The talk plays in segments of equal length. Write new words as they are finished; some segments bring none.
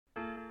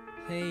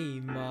Hey,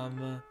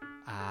 mama.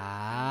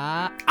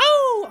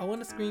 Oh, I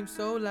want to scream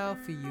so loud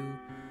for you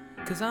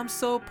because I'm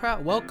so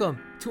proud. Welcome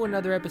to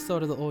another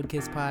episode of the Old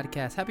Kids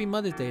Podcast. Happy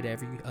Mother's Day to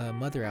every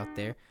mother out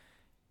there.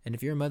 And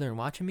if you're a mother and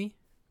watching me,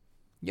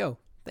 yo,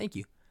 thank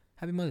you.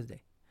 Happy Mother's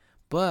Day.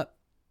 But,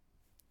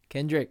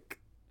 Kendrick,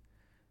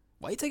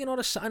 why you taking all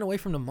the shine away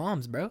from the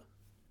moms, bro?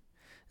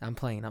 I'm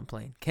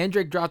playing.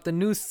 Kendrick dropped a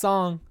new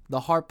song, The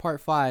Heart Part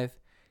 5.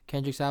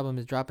 Kendrick's album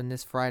is dropping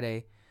this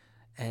Friday.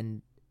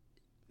 And,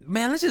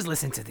 man, let's just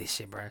listen to this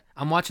shit, bro.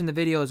 I'm watching the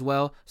video as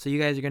well, so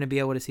you guys are going to be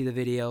able to see the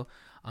video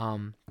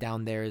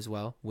down there as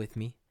well with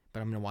me.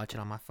 But I'm going to watch it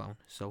on my phone,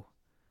 so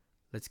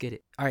let's get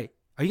it. All right.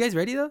 Are you guys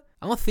ready, though?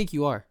 I don't think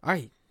you are. All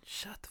right.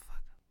 Shut the fuck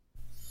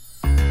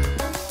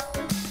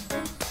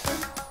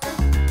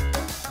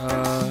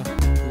up.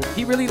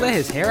 He really let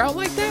his hair out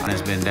like that?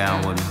 I've been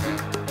down with me.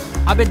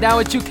 I've been down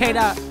with you,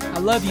 K-Dot. I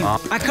love you.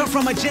 I come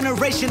from a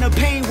generation of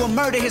pain where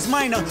murder is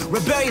minor.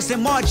 Rebellious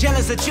and more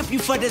jealous, a chip you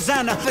for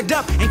designer. Fed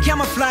up and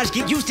camouflage,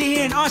 get used to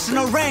hearing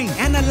arsenal rain.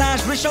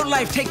 Analyze, risk your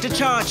life, take the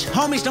charge.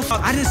 Homies don't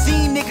fuck. I done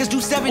seen niggas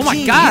do 17. Oh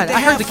my God,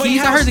 I heard the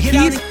keys.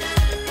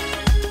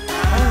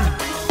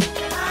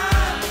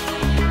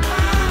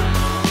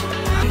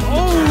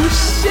 Oh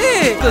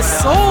shit, the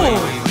soul.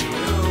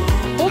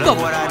 Hold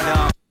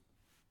up.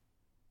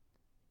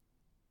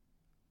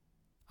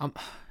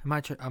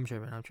 I'm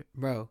tripping,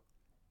 bro.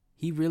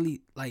 He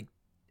really, like,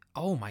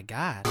 oh my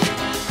God.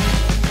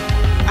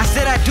 I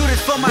said I do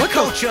this for my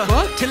culture.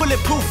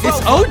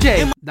 It's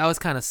OJ. That was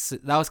kind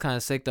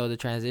of sick though, the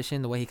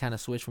transition, the way he kind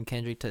of switched from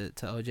Kendrick to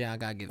OJ. I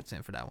gotta give it to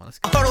him for that one. Let's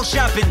go.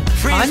 Photoshopping,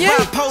 friends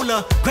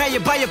bipolar, grab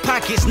your by your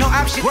pockets, no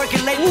option.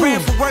 Working late, praying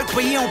for work,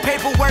 but he on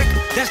paperwork.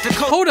 That's the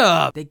code. Hold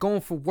up. They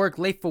going for work,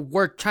 late for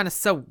work, trying to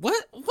sell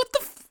what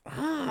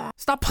the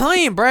Stop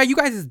playing, bro. You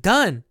guys is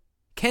done.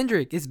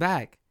 Kendrick is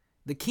back.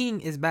 The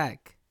king is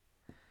back.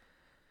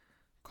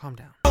 Calm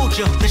down.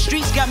 The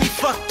streets got me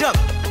fucked up.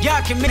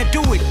 Y'all can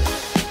do it.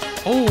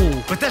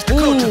 Oh, but that's the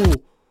culture.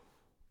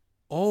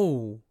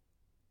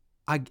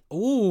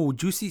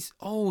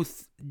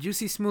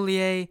 Juicy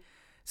Smoulier,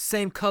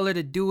 same color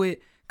to do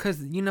it,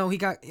 cause you know he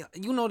got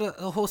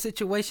the whole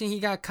situation. He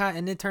got caught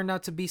and it turned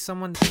out to be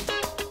someone.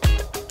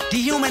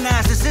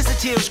 Dehumanized,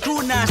 insensitive,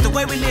 scrutinized the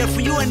way we live for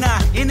you and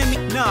I. Enemy,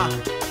 nah.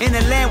 In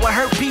a land where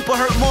hurt people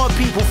hurt more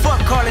people. Fuck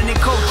calling it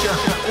culture.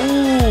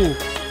 Ooh.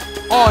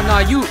 Oh, nah,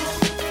 you.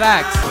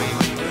 Facts.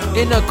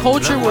 In a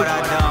culture where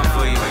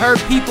hurt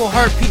people.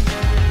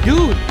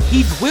 Dude,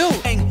 he will.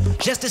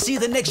 Just to see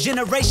the next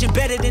generation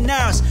better than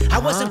ours. I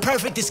wasn't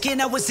perfect, the skin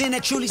I was in, I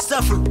truly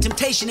suffered.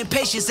 Temptation and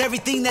patience,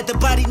 everything that the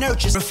body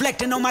nurtures.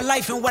 Reflecting on my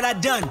life and what I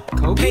done.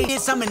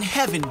 This, I'm in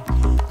heaven.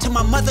 To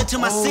my mother, to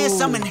my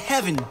sis, I'm in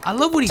heaven. I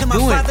love what he's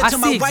doing. Father, I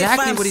see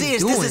exactly what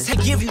he's doing. This is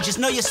how I give you, just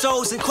know your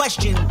soul's in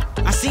question.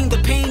 I seen the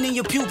pain in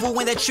your pupil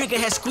when that trigger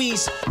had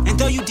squeezed. And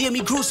though you did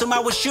me gruesome, I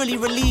was surely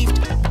relieved.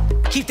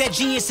 Keep that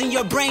genius in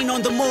your brain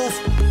on the move.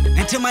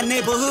 And to my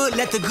neighborhood,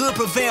 let the good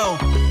prevail.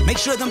 Make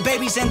sure them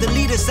babies and the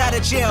leaders out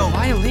of jail.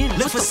 Violin.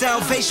 Look for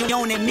salvation,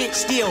 don't admit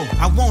still.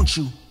 I want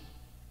you.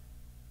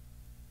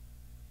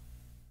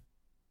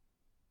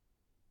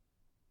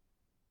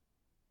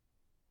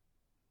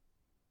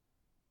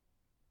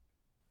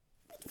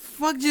 What the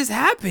fuck just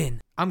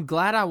happened? I'm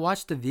glad I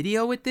watched the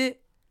video with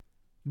it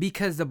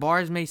because the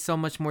bars made so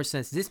much more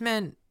sense. This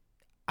man,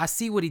 I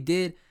see what he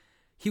did.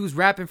 He was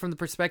rapping from the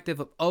perspective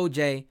of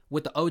OJ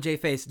with the OJ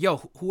face.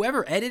 Yo,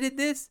 whoever edited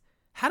this,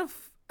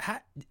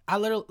 I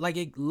literally, like,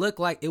 it looked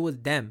like it was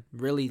them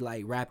really,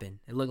 like, rapping.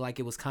 It looked like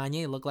it was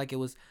Kanye. It looked like it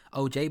was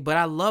OJ. But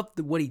I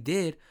loved what he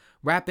did,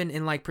 rapping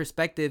in, like,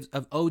 perspectives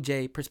of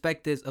OJ,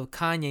 perspectives of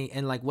Kanye,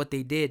 and, like, what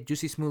they did.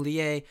 Juicy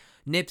Smoulier,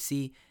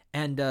 Nipsey,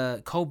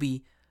 and Kobe,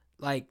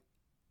 like,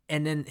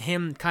 and then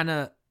him kind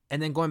of,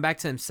 and then going back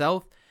to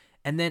himself.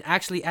 And then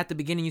actually at the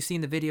beginning, you see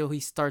in the video, he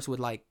starts with,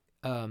 like,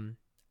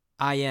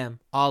 I am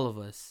all of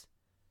us.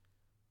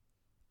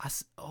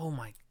 Oh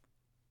my.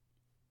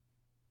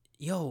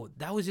 Yo,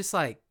 that was just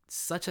like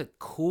such a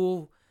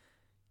cool,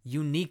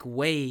 unique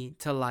way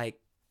to, like,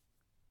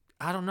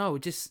 I don't know,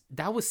 just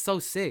that was so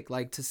sick.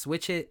 Like, to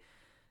switch it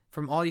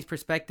from all these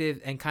perspectives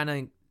and kind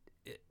of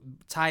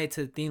tie it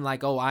to the theme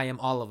like, oh, I am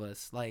all of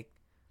us. Like,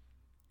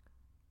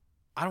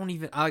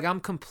 I'm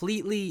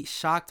completely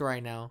shocked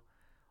right now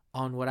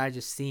on what I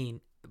just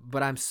seen,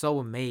 but I'm so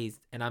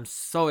amazed and I'm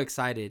so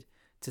excited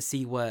to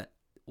see what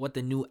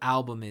the new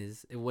album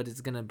is and what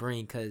it's gonna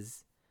bring.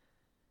 Cause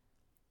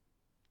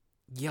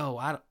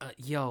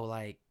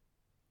like,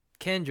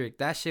 Kendrick,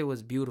 that shit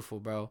was beautiful,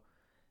 bro.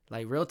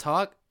 Like, real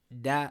talk,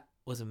 that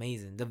was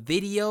amazing. The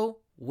video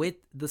with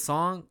the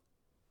song,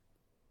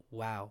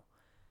 wow.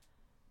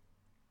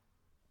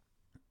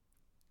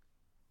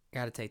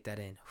 Gotta take that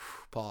in.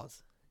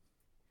 Pause.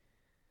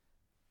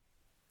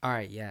 All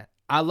right, yeah,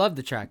 I love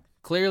the track.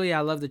 Clearly,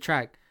 I love the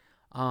track.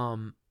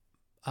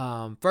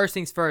 First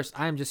things first,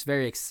 I'm just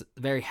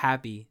very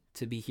happy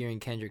to be hearing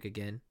Kendrick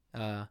again.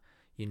 But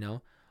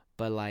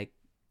like,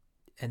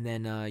 and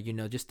then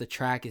just the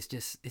track is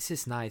just, it's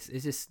just nice.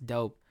 It's just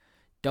dope.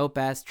 dope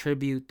ass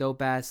tribute,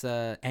 dope ass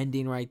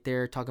ending right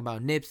there, talking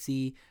about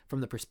Nipsey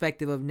from the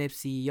perspective of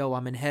Nipsey. Yo,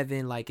 I'm in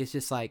heaven. Like, it's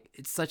just like,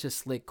 it's such a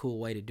slick, cool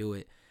way to do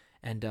it.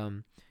 And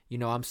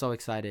I'm so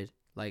excited.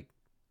 Like,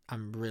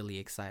 I'm really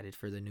excited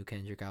for the new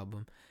Kendrick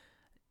album.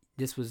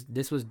 This was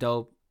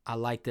dope. I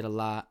liked it a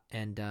lot,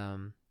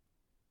 and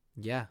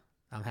yeah,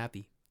 I'm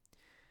happy.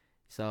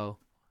 So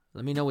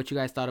let me know what you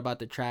guys thought about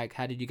the track.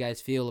 How did you guys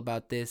feel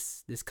about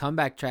this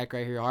comeback track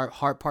right here,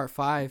 Heart Part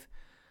 5?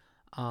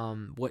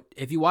 What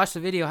if you watch the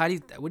video?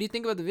 What do you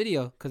think about the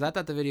video? Because I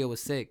thought the video was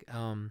sick.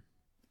 All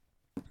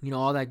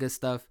that good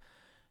stuff.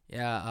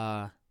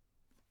 Yeah.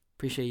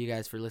 Appreciate you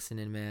guys for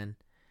listening, man.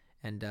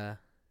 And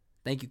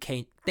thank you,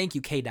 K. Thank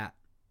you, K. Dot.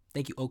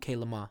 Thank you, OK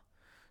Lamar.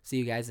 See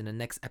you guys in the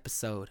next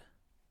episode.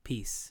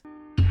 Peace.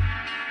 2,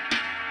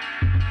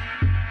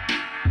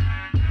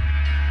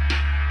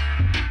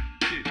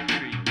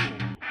 3,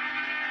 4.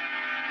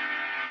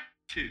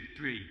 2,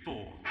 3.